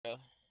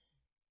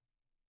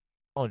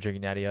I'm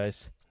drinking natty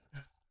ice.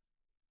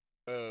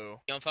 Oh. You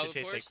don't fuck It with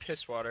tastes Coors? like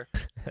piss water.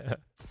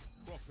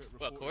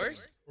 What,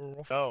 Coors?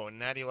 Oh,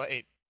 Natty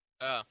Light.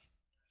 Oh.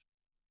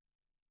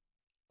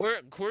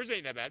 Coors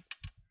ain't that bad.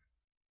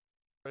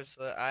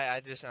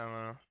 I don't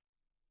know.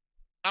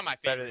 Not my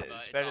Better, favorite, but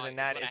it's better than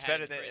Natty. what I It's had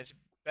better in the than fridge. it's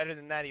better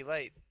than Natty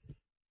Light.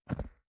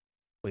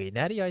 Wait,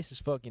 natty ice is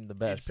fucking the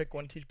best. Teej pick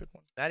one. Teej pick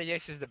one. Natty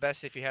Ice is the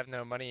best if you have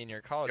no money in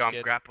your college. Yo, I'm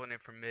kid. grappling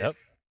it from mid. Yep.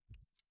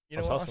 You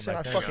know That's what, awesome Austin? I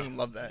back there. fucking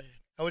love that.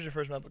 How was your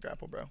first map of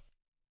grapple, bro?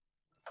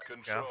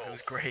 Yeah, it was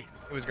great.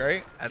 It was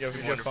great.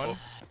 Absolutely you have fun?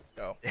 wonderful.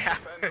 Go. Yeah.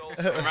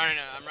 I'm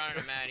running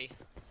a Maddie.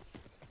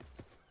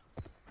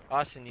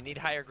 Austin, you need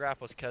higher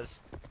grapples, cuz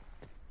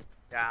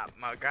Yeah,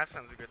 my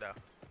grappslings are good though.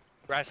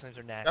 grapples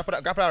are nasty.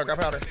 Grapple out,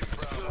 grapple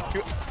out.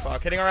 Shoot.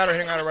 Fuck, hitting her out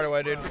right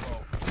away, dude.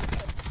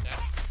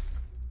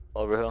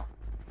 Overhill.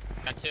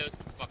 Got two.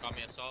 Fuck on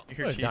me, assault. You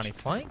hear What is Johnny Teej.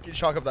 flank? You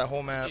chalk up that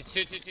whole map.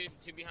 Two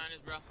behind us,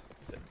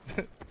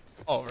 bro.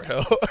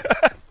 Overhill.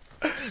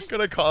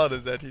 Gonna call it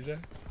as that, TJ.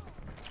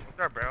 What's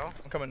up, bro?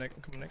 I'm coming, Nick.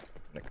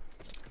 Nick.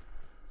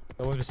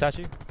 The one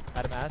statue.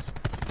 Adam ass.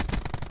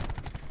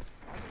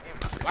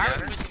 Why are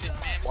we pushing this,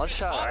 man? One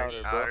shot Outer.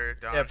 outer, bro. Outer,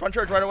 down. Yeah, front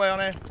church right away on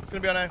A. It's gonna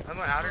be on A. I'm going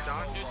outer,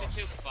 down.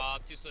 Two.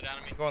 Fuck. Two slowed down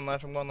on me.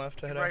 I'm going left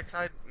to hit A. Right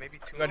side, maybe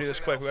two. We gotta do this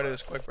quick,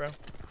 bro.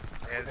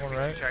 Yeah, there's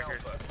Alright. two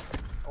checkers.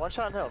 One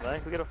shot in hell,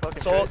 man. We get a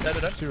fucking Soul, trade.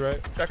 dead. Two right.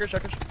 Checkers.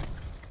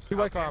 Two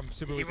white arm.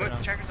 Super He weak went right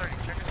now. checkers already.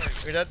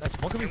 You're dead? Nice.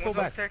 One can be full One's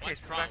on back. staircase, One's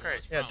back front, right.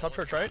 one's Yeah, front, top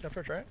church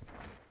one's right.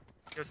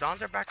 Yo,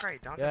 Dons are back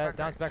right. Dons Yeah, are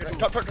down's back back right. right.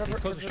 Top church. He's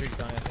close to street,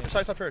 Johnny, I think.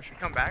 Side top church. You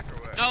come back or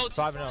what? No,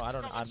 5-0, I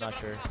don't know, I'm not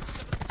sure.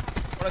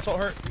 When I told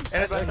her.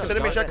 And Right, instead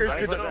of me right, checkers, right,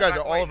 dude, right, the right, guys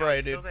are all over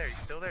A, dude. He's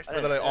still there. They're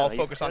literally all Yeah,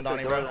 focused on that's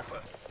Donnie, it, bro.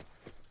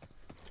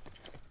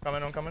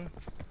 brother. I'm coming.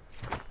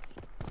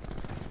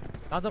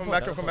 Down's up Come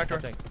back to him, come back to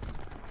her.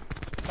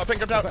 I'll ping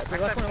jumped out. Left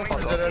corner, left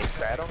corner. You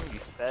fat him, you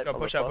fat Go,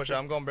 push out. motherfucker.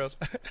 I'm going barrels.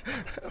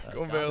 I'm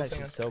going barrels.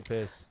 Don's actually so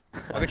pissed.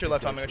 I'll get your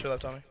left,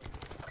 Tommy.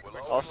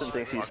 Austin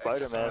thinks he's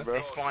Spider-Man, bro.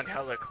 They spawned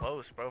hella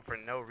close, bro, for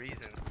no reason.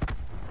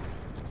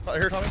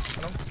 Here, Tommy.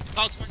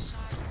 Oh, it's one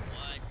shot.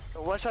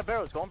 What? One shot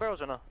barrels. Going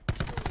barrels or no?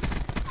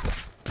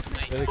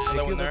 Nice. They Low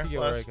in feel there, like you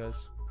flash. alright, guys.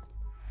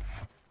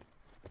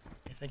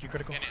 Thank you,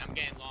 critical. I'm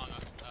getting long.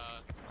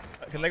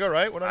 Can they go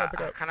right? What do I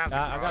pick up? Kind of.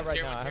 I got right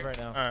here, now. I one's have here. right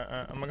now.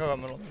 Alright. I'm gonna go up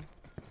middle.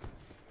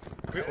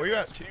 Where you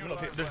at? Middle.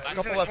 There's a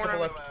couple left.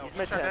 He's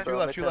mid 10, Two bro.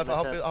 left. Mid 10, mid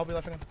 10. I'll be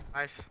left again.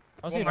 Nice.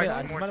 I was One in more, mid. two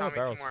I More, might have Tommy,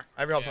 barrels. two more.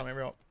 Every help, Yeah. Tommy.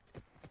 Every help.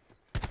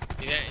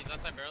 He's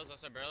outside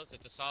barrels.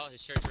 It's assault.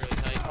 His shirt's really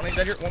tight. I need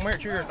that here. One more here.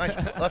 2 here. Nice.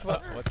 Left.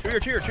 What? 2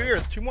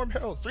 here. 2 more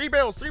barrels. 3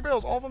 barrels.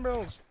 All of them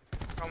barrels.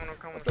 Coming. What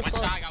the One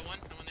fuck? shot. I got one.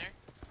 No one there.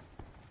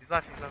 He's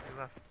left.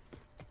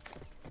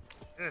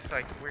 In this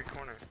like weird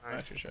corner. Nice.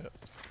 Nice, good shit.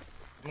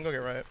 I'm gonna go get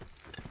right.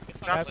 Good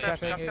fucking Drop play,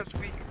 steps, man. drop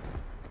steps weak.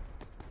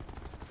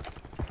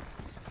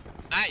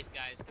 Nice,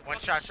 guys. Good One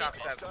fucking shot, shit. drop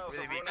steps.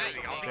 Really weak. Nice.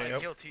 I don't think Okay, he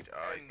yep. heal Teej.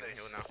 Oh, he's gonna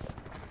heal now.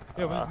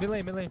 Yo, mid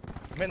lane.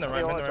 I'm in the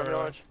right. Orange, I'm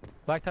orange.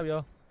 Black top,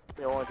 yo.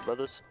 Me orange,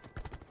 brothers.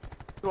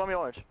 Who want me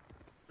orange?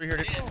 3 here.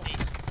 Yeah, Dude. Teej.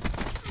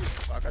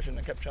 Fuck, I shouldn't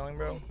have kept chilling,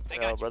 bro. They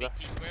Yo, got you, brother.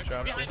 big T square.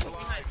 Job. Behind you.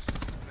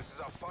 This is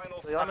our final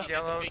Leon, stop.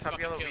 yellow, Big top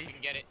fucking yellow kill if weak. you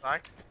can get it.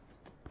 Black.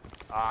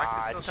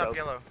 Ah, Still top choke.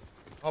 yellow.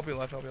 I'll be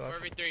left. 4v3.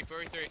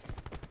 A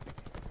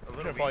I'm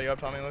little gonna follow weak. you up,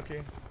 Tommy, low key.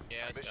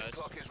 Yeah, it's Mission guys.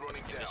 clock is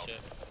running Give down. this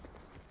shit.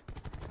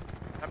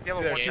 Top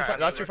yellow, Yeah, one two shot. front-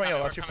 that's two We're front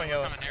yellow. coming, That's two we're front coming,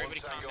 yellow. we're coming. One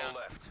Everybody calm tango down.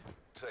 left.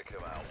 Take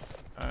him out.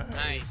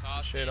 Nice,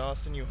 Austin. Shit,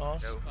 Austin, you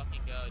Austin. Yo.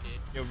 Fucking go,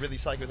 dude. Yo, really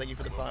psycho. Thank you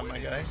for the climb, my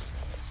guy. What's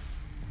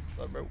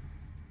up, bro? You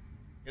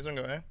guys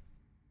wanna go, eh?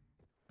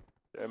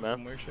 Yeah, Some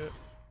man. weird shit.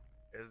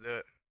 Let's do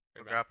it.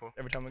 Go grapple.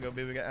 Every time we go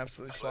B, we get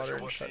absolutely Pleasure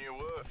slaughtered and shut watching you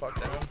the work.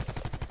 fuck down.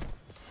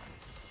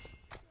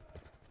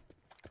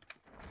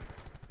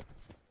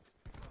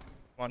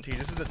 Come on, T.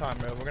 This is the time,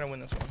 bro. We're gonna win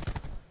this one.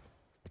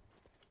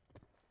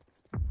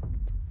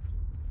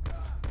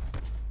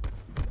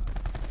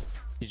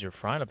 He's your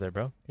frying up there,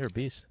 bro. You're a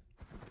beast.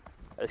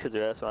 That's because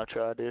your ass when I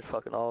tried, dude.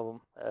 Fucking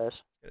all of them.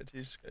 Ass. Get it, T.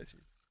 Get it, T.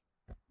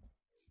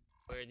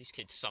 Where these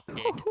kids suck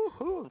dick.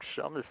 I'm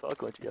just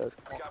fucking with you guys.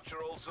 Capture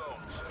all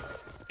zones.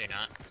 They're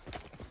not.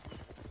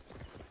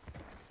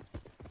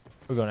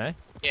 We're going, eh?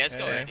 Yeah, let's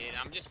go, Yeah. dude.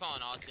 I'm just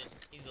following Austin.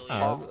 He's the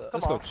leader.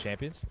 Let's go,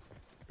 champions.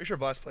 Pretty sure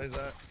Blast plays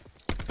that.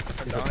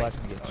 Or He's Donnie. Blast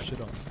can get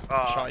shit on.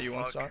 Oh, Shot you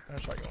once, fuck. I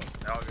shot you once.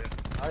 All good.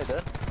 Alright,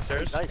 then.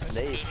 Stairs. Nice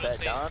nade, Two fat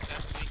minutes Don.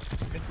 steps, weak.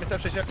 Mid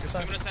step, good 2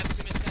 side. minutes steps,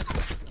 2 minutes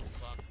steps. Oh,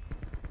 fuck.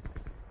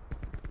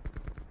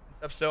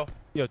 Step still.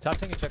 Yo, top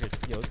tank and checkers.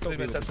 Yo, let's go Please,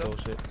 B with step this still.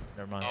 bullshit.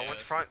 Never mind. Yeah.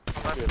 One's front,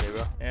 one left. Good,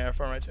 bro. Yeah,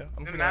 front right too. I'm Give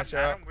keeping map, nice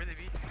out. Adam. Really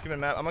weak. Keeping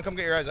map. I'm gonna come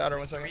get your eyes out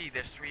 1 second.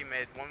 There's three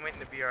mid. One went in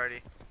the B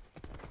already.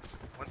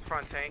 One's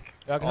front tank.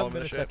 Yeah, I can all help over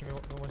him in the a shit. second.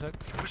 Give me one sec.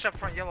 Push up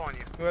front yellow on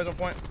you. Who has on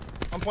point?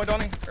 On point,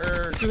 Donnie?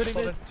 Or Two hitting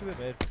hold mid. it. Two hit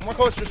mid. One more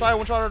close. Just slide.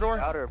 One shot our door.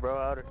 Outer, bro,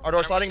 outer. Our door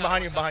One sliding shot,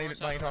 behind you. one Behind you,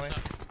 shot, Tommy. one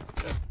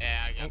shot.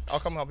 Yeah, I got I'll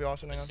come help you,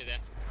 Austin. Hang Let's on. do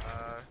that.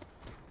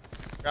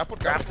 Grapple.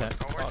 Grapple. Okay.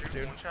 Orange, Fuck,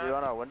 dude. one You shot.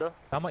 on our window?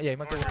 Yeah, he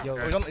might go with yo.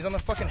 Oh, he's on the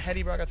fucking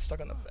heady, bro. I got stuck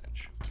on the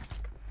bench.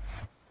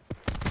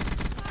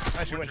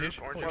 Nice, you win,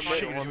 Teej. Orange Holy roof,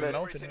 shit, one you mid.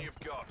 melted Everything him. you've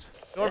got.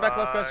 Still back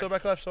left, guys. Still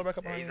back left. Still back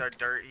up Yeah, behind he's you. our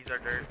dirt. He's our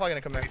dirt. He's probably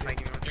gonna come back. He's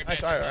making moves.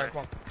 Nice, alright, come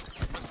on.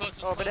 One's close,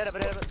 Oh, one's banana,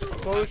 close. banana.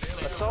 Close.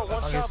 Assault,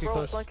 one I'll shot, get too bro.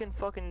 close. Flanking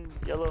fucking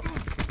yellow.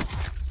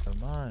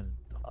 Come on.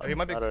 Oh, he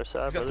might be. Not our He's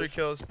side, got 3 brothers.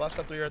 kills. Boss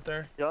got 3 right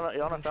there. Y'all on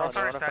a I'm fountain, On y'all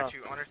our on a fountain.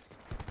 statue.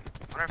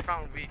 On our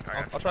fountain weak.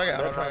 I'll try again.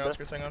 I'll Dead, try again. dead. Let's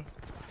get thing on.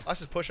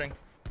 Boss is pushing.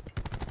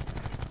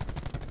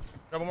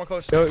 Grab one more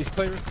close. Yo, he's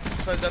playing.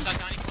 Dead, dead, Shot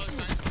Donnie, close,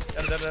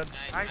 Donnie. dead.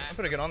 Nice. I'm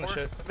gonna get on this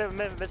shit.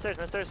 Mid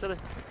stairs, silly.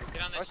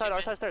 Get on that Our shit,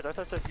 side man.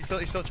 stairs.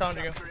 He's still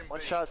challenging you. Capturing One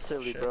B. shot,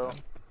 silly, Shit, bro. man.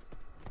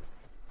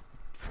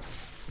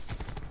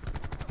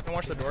 Don't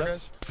watch the door,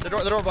 guys. The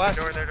door blast.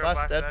 Door,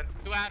 Blast dead.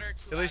 Two outer,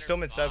 two At least still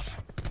mid steps.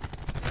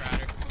 They're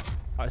outer.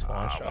 Nice one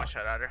One shot.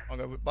 shot at her. I'll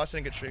go. Boss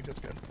didn't get streaked. That's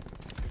good.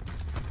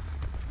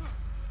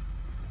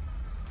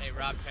 Hey,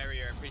 Rob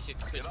Perrier, I appreciate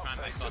the Twitch You're not Prime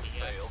paid by to fucking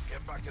guy. fail.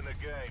 Get back in the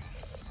game.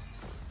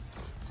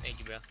 Thank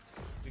you, bro.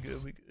 We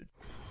good. We good.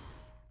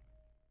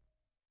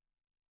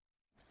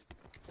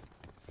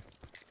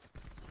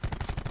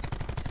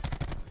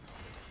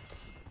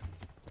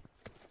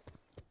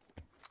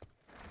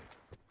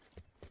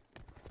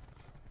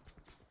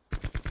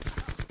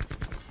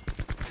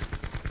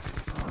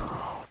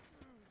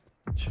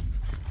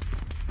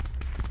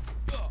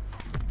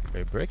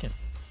 Great breaking.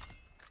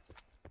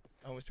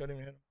 Oh, we still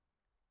didn't even hit him.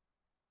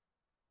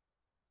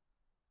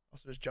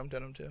 Also just jumped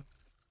at him too.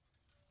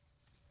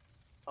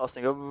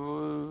 Austin,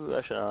 go.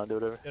 Actually, no, do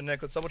whatever. Yo,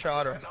 Nick, let's double try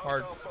louder.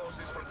 Hard. Hostile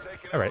forces from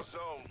taking Alright. our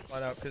zones.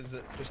 Flat out, because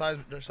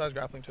Josiah's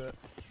grappling to it.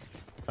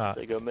 There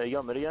you go, mid. You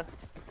got mid again?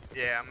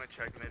 Yeah, I'm gonna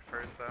check mid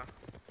first though.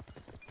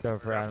 Go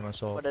for Animal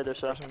Soul. One dead there,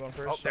 sir. Person going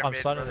Oh, first. they're I'm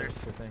mid, sliding brothers.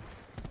 this thing.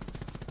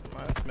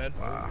 That's mid.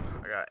 Wow,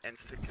 I got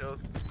insta kills.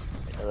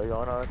 Yeah, they're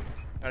going hard.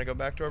 Gotta go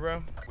back door,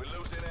 bro. We're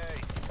losing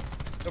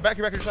A. Go back,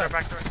 you're back, your side.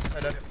 Back door.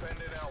 Dead, dead.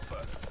 Defending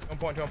Alpha. 1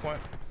 point.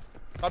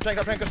 Top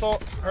tank,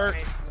 assault. Hurt.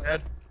 Hey,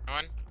 Dead.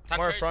 One. Top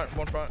More church. front,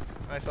 one front.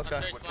 Nice, let's go.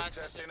 Top church We're blast,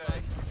 top contesting church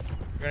blast.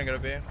 You're gonna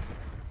get a B.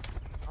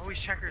 Oh, he's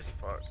checkers.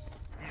 Fuck.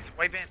 He's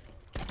white band.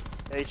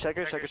 Hey,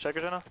 checkers right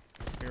now.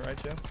 You're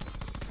right, too.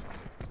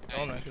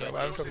 Oh, nice. Nice,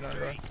 I was cooking on,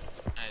 bro. Nice,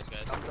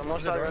 guys. I'm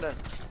one shot right in.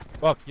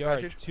 Fuck, you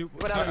Alright, alright. Teej. Two.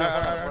 One out,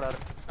 Alright. one out.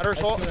 Under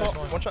assault, Nice, assault.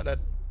 nice. 1 shot dead.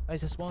 Nice,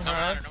 just one. No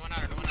one outer, no one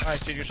outer, no one outer.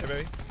 Nice, Teej, good shit,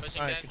 baby.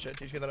 Pushing Nice, dead. good shit.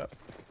 Teej, get that up.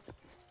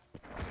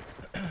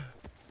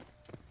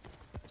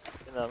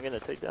 I'm getting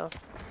a takedown.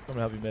 I'm gonna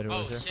help you mid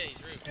Oh over there. shit, he's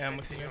rude. Yeah, I'm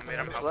with you. You made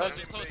him He's out. close,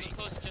 he's close, he's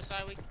close. Just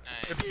side weak.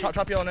 Nice.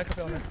 Top yellow, Nick. Top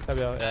yellow, Nick. Help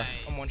you out, yeah. Nice.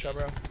 I'm 1 shot,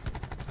 bro.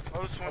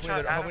 Oh, it's one Help me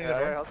shot. there, help me Adam.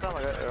 there. Yeah, I'll come.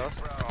 I got arrow.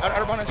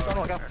 Outer behind us, Oh, I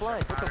stone. got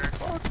flanked. What the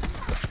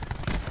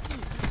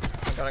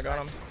fuck? I got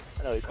him.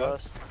 I know he's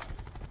close.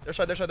 Their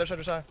side.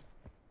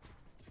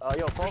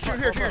 Yo, fall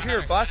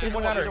Here. Blast Here's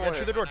one one, down. here's Yeah, one.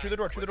 to the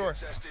door.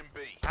 Contesting B.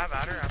 I have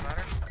at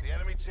her. The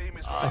enemy team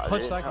is Ah,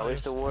 punch dude, like I this.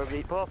 wish the war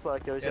beat ball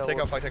flag. Yeah, take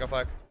out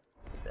flag.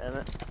 Damn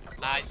it.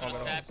 Nice, on Oh, no.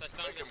 steps. I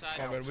stunned him this Oh,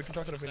 side. good. We can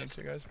talk to the Phoenix,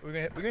 you guys. We're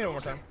gonna hit one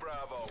more time.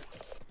 Bravo.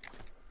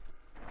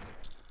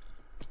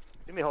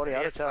 Give me holding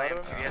out of Slam.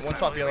 tower. Yes, One slam.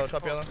 top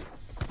yellow.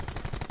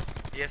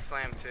 Yes,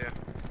 slam too.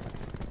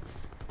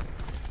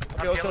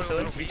 Top yellow still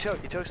silly. He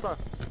choked stun.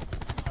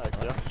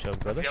 Alright, Joe. Chill,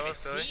 brother. I Yellow can't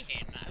even silly. see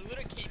him. I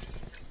literally can't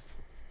see.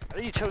 I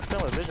think you choked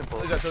stun with vision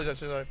pull.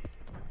 Suicide.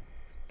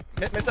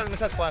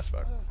 Mid-side splash,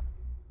 bro.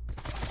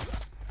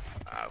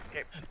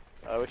 Okay.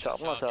 Alright, we shot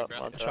him on top. bro.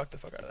 On top. Shock the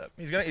fuck out of that.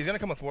 He's gonna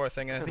come with war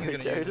thing, and I think he's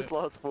gonna Yeah, he use it. just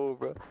lost full,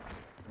 bro. I'm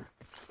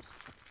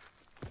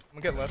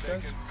gonna get left,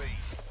 guys. Taking B.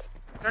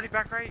 He's already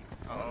back right.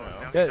 Oh, no.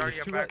 He's Yeah, already there's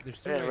up two back. right. There's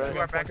two Yeah, right. right. Two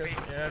are back Okay. B.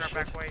 Yeah, Two are shit.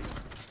 back white.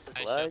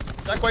 Nice Flag.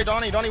 shot. Back way,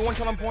 Donnie, 1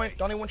 shot on point.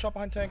 Donnie 1 shot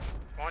behind tank.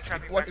 One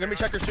trapping What, back. gonna be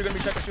checkers too,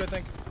 I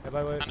think. Yeah,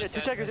 bye, wait. Yeah,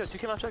 two checkers, 2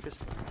 kill on checkers.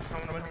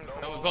 Coming.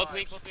 No, more both lives.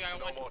 weak. Both weak. I got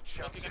No one. more Both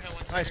weak. I chances. got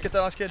one. Nice, get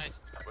that last kid. Nice.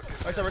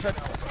 Right side.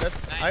 Dead.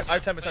 Nice. I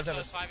have 10%.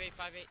 Nice, 5-8,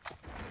 5-8.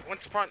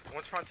 One's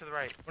front to the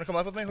right. Wanna come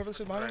left with me? Whoever's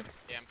behind me?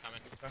 Yeah, I'm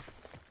coming.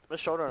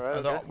 Let's shoulder right.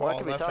 Oh, the Okay. One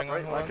could be left top, thing,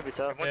 right? hold One on. could be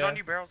top. One's Yeah. on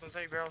you barrels. One's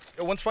on you barrels.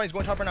 Yo, one's fine. He's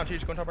going top right now.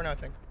 He's going top right now, I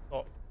think.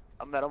 Oh,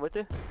 I'm mad, I'm with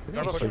you. I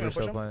Gonna think push him, you're gonna push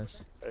still him. playing.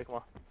 Hey, come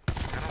on. I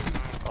don't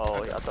know.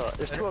 Oh, yeah, I thought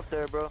there's 2 up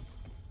there, bro. I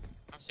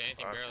don't see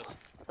anything, barrels.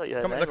 I thought you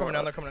had they're an coming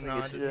down. angle. No, I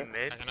Yeah. didn't.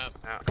 Mid. Backing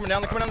up. Coming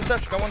down the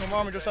steps. Got one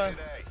on me, just side.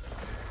 Defending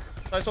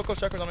A. Side, so close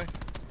checkers on me.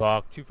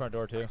 Fuck, 2 front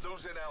door too.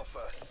 Losing Alpha.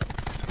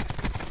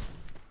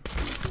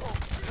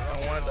 I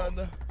don't want it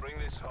dead. Bring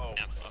this home.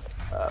 Yeah, fuck.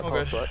 Oh, Both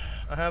good. butt.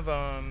 I have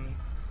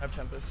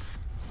Tempest.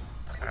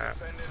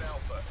 Defending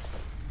Alpha.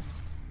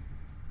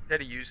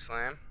 Did he use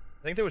slam?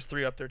 I think there was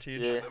 3 up there, Teej.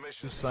 Yeah. The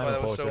mission's Just slam Oh, a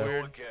that was bullet so there.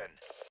 weird. again.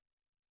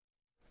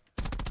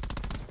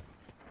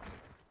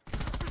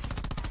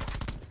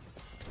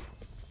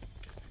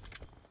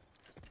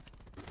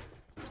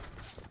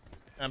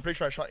 I'm pretty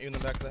sure I shot you in the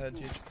back of the head,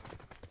 Teej.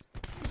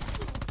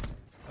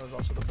 That was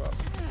also the problem.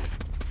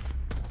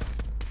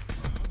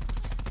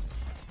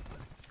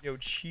 Yo,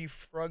 Chief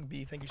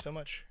Rugby, thank you so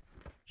much.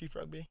 Chief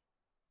Rugby.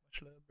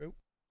 Much love, bro.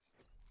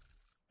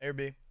 Air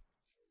B.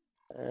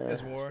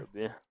 There's war.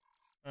 Yeah.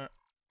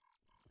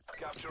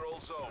 Capture all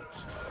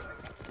zones.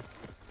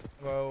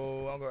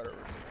 I'll go out of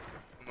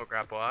I'm gonna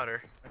grapple at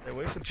her. Okay,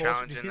 wasted pulse.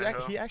 Challenge in the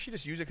hill. He actually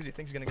just used it because he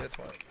thinks he's gonna get a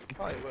 20. He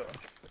probably will.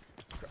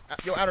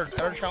 Yo, outer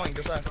trailing,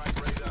 go side.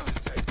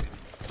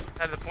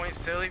 At the point,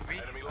 silly. B.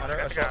 Outer,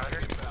 Got the guy outer.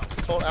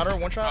 Assault, outer,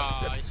 one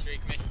shot. Oh, he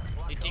streaked me.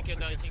 He TK'd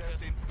though, he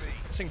TK'd.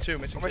 Missing two.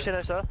 One more shit,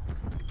 I saw.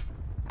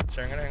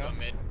 Sorry, hang Go on.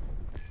 mid.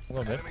 A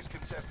little bit. Enemies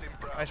contesting Nice,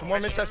 Bravo. one more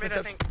mid Mid, steps, I mid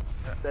steps. think.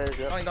 There you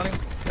go. Donnie.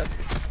 Dead.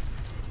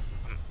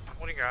 I'm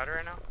holding your outer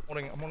right now.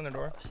 I'm holding the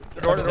door.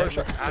 The door Outer,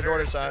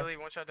 to side. silly,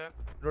 one shot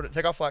down.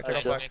 Take off flag, take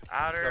off Nice, flag. Nick.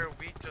 Outer,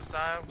 weak, just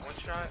side, one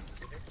shot.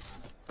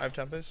 I have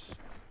Tempest.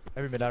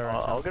 Every mid outer.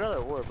 I'll get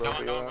another war, bro. Go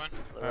on, go on, go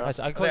on. Nice.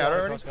 I can Are call they you out out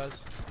already? guys.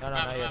 No,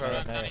 Nah, not yet, nah, not nah,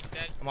 yet. Donnie's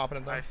dead. I'm hopping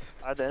in Nice.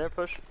 there. I had the inner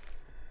push.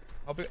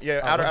 Yeah,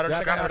 Oh, outer grab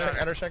second, outer.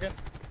 outer second.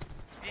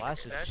 Flash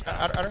is Dead.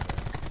 Outer.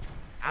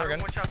 Outer,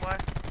 again. one shot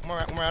blast.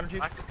 One more outer, Teej.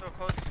 Blast is so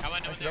close. Come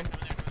on, over there, come on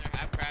there, come on there. I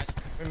have crash.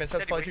 We mid Said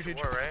steps, he probably went two, to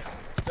Teej. war,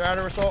 right? They're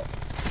outer assault.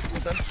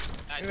 Mid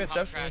steps. Nice, We mid pop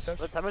steps, we crash. mid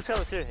steps. Let Thomas go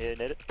too. Yeah, need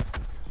it.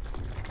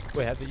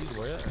 Wait, have they used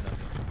war yet or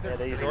no? Yeah,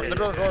 they use The it.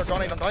 door,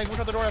 Donnie, push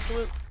out the door,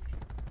 absolute.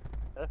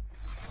 Huh?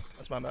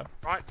 That's my bad.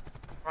 Front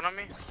on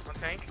me. One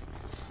tank.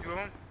 Two of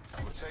them.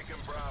 We're taking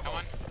Come Bravo.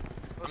 on.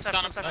 Close I'm step,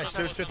 stunned, I'm close stunned. step, Nice,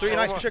 close two, step. three,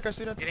 nice, good shit, guys,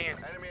 see that? Getting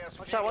in. Enemy has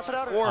Watch out, watch it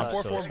out. Four, Ah,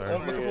 four, so four. fair.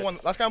 Looking for one.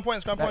 Last guy on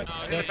point, No, In the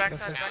back he's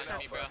side, down back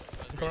me, bro.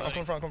 I'm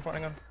coming front,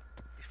 hang on.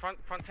 He's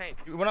front tank.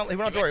 He went out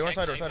door, he went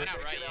side door, He side went door.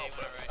 out right, yeah, he went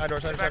out right. Side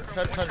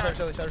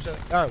door,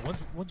 side. Alright,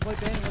 one's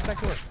white band, one's back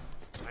door.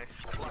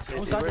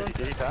 Nice.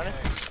 Did he found it?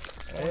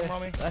 Oh,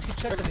 mommy. Last you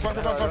checked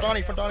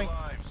Front, Donnie.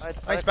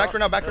 Nice, back door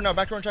now, back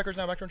door on checkers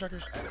now, back door on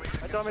checkers.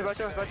 Back door,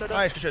 back door.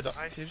 Nice, good shit,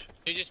 Nice. Teej.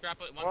 You just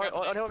grapple one Oh,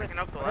 grapple. hill, Picking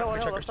up the hill, left.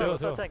 hill, Checkers, hill,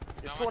 hill. tank.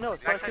 It's No full hill,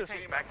 Back side side two.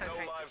 tank, back side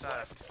tank. lives Side.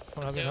 left.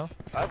 Don't have you, no?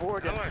 I have a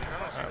war No again.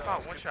 one,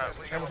 spot, one shot.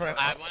 I'm front.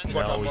 I have one. I'm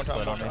No, going we top,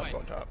 split on it.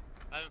 going top.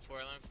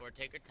 11-4,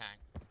 take your time.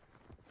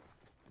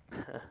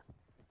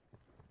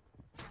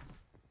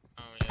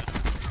 Oh, yeah.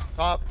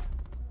 Top.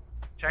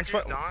 Checkers,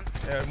 front- Don.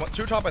 Yeah,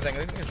 two top, I think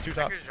it's two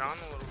top. Checkers, John,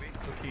 a little weak.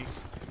 Two key.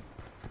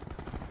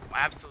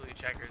 Absolutely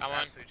checkers. I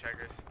won. Absolute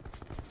checkers.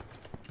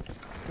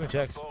 Good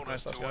checks. Bonus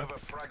Nice, to let's go. whoever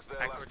frags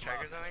their Actual last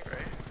checkers, man. I think,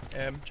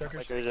 right? Checkers.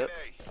 Like, there's it.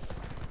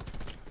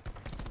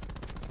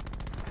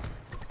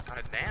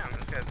 Damn,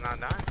 this guy's not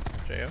dying.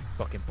 JO.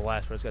 Fucking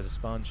blast, bro. This guy's a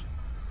sponge.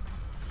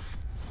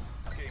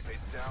 Keep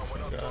it down, we're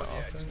not done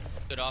yet.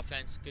 Good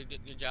offense. Good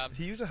job. Did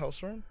he use a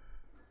Hellstorm?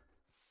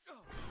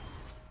 Use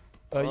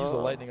the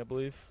lightning, I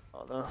believe.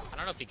 Oh no. I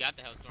don't know if he got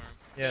the Hellstorm.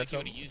 Yeah, Like he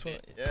would have used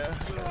it. Yeah.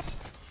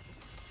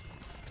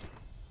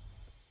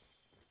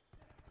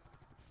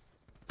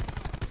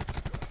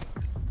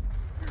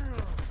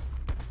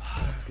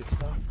 That's good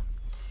stuff.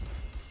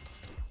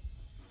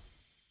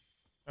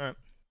 Alright.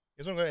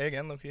 You guys wanna go A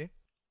again, low key?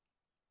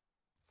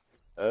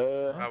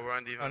 We're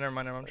on defense. Oh, never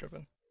mind, I'm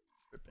tripping.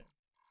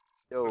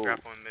 Yo.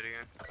 Grapple in mid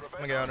again.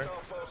 Prevent get outer.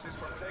 hostile forces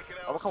from taking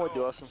I'm gonna come with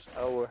you, Austin.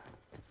 I'll war.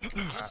 I'm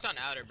gonna stun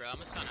outer, bro. I'm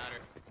gonna stun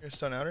outer. You're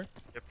stun outer?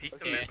 You peek the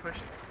Okay. mid push.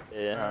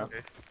 Yeah.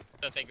 Okay.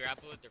 So if they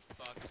grapple it, they're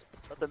fucked.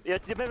 Let them. Yeah,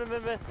 mid. Oh,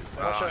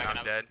 Watch out. I'm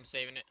I'm dead. I'm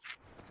saving it.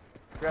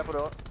 Grapple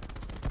it up.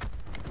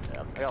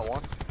 Yeah, I got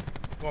one.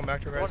 Going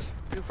back to right.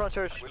 Two front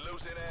church. We're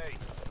losing A.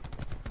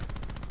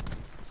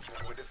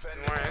 We're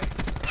defending More in.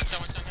 One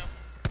shot hill.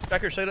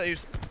 Checkers, say that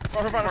use.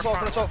 Front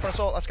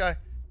assault, last guy.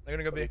 They're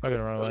gonna go B. I'm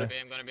gonna run I'm gonna away. be,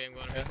 I'm gonna be.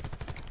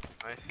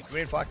 Nice. We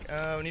need flak.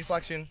 We need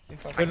flak soon.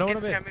 Good, no I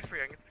one can get in. this guy mid for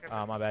you. I can get this guy Ah,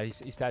 mid. my bad.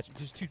 He's statue.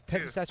 Just two.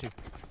 Text the statue.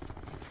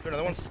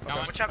 Another one. Got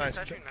one. Watch out for Nice.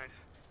 statue. Is Nice.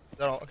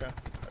 that all? Okay.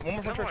 One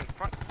more front Another church.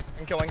 one. Front. I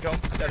can kill.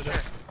 Dead.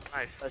 Nice.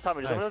 Nice,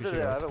 Tommy. Just Nice, over good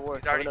there. I shit. have it war.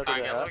 He's already Over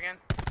crying there. yellow again.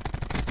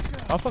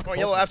 I'll fucking From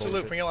yellow post absolute.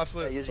 bullshit. From yellow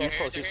absolute. Use Here,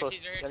 close. here, Use close.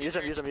 teaser, Yeah, use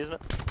it. Use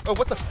it. Oh,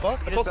 what the fuck?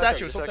 He The full just back up,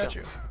 statue. he Full just back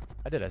statue.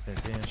 I did. I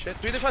didn't see him. Shit.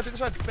 Through this side.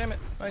 Spam it.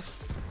 Nice.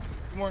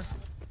 Two more.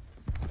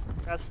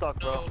 That's stuck,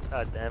 bro. No.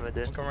 God damn it,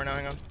 dude. I'm coming right now.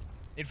 Hang on.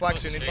 Need flag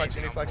soon. Need flag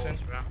soon.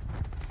 Bro.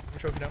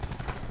 Trophy now.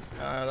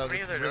 That was Three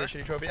a of their really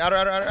door. shitty trophy. Outer,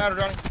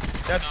 Johnny.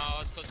 Dead.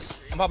 No, it's close to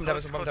street. I'm popping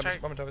Close, Tevis. close,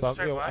 check. Well,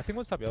 Check yo, black. I think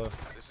one's top yellow.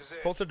 This is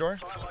it. Pulse the door.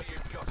 Fight like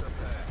you've got them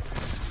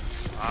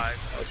there.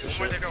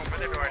 Where they go? Where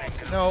they go? I didn't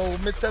get it. No,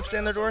 mid step,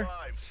 stand their door.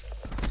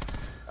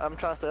 I'm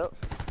trying to stay up.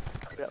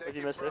 Yeah, if Taking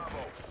you missed it.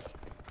 Bravo.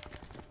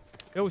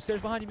 Yo,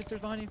 stairs behind you. Mid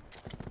stairs behind you.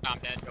 I'm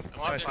dead. I'm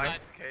Well, on that's their fine. side.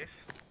 Case.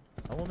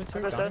 I want mid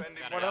stairs. Understood. down.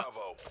 Defending Got it.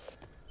 Bravo.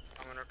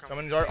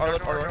 Someone,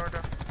 our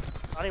door.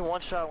 I need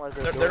one shot when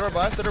Their door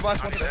blast. Their door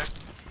blast. One Johnny there.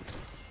 second.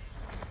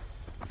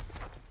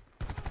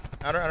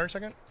 Outer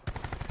second.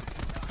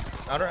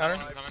 Outer.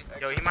 Coming.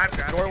 Yo, he might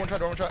grab. Door one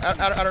shot.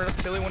 Outer.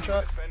 Philly one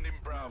shot. Defending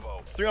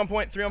Bravo. 3 on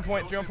point. Bravo.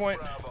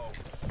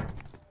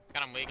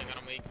 Got him weak. I got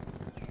him weak.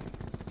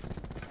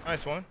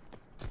 Nice one.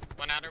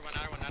 One outer.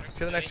 Get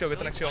the next kill, get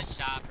the next kill. One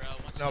shot, bro.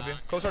 One No, shot. B.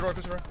 Close our door.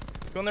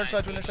 Go on their Nice,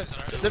 side. good, nice,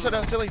 alright. Their side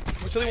down.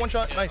 Silly one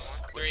shot. Nice.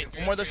 Three.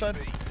 One more their side.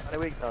 I need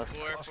weak toss.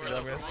 Four Good job,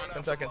 low guys. for one.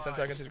 10 seconds. 10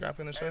 seconds. He's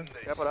grappling this way. End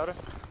this. Grapple outer.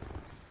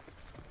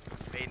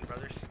 Maiden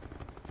brothers.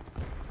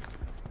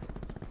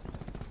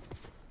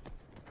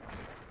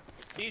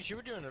 Teej, you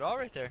were doing it all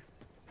right there.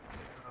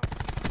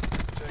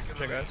 Taking the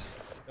Okay, guys.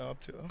 lead. Go up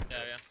 2-0. Yeah.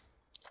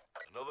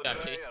 Another Yeah,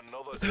 day, T.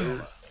 another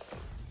dollar.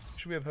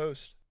 Should we have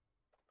host?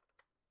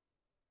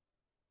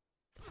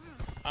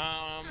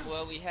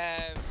 Well, we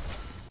have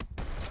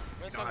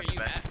Where the don't fuck are have to you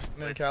bet. at?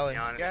 I'm in To Cali. be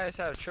honest. You guys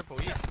have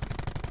triple E's.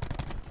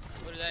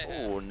 What did I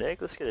have? Oh,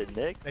 Nick, let's get it,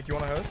 Nick. Nick, you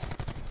want to host?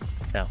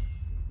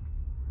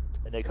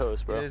 Hey, Nick,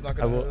 host, bro. It is not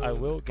I gonna will. I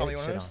will Tommy, get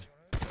you shit wanna on.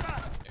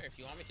 host? Sure, if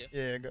you want me to.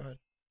 Yeah, go ahead.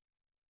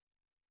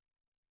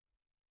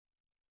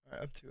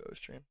 Alright, up to O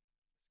stream.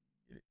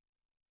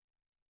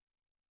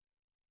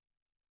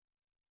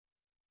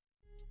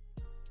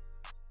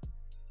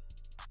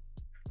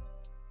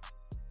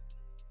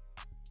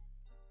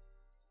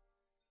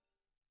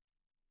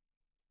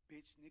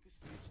 Bitch, nigga,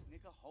 snitch,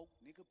 nigga, hoe,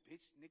 nigga,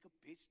 bitch, nigga,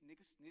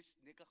 snitch,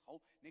 nigga, hoe,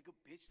 nigga,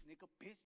 bitch, nigga, bitch.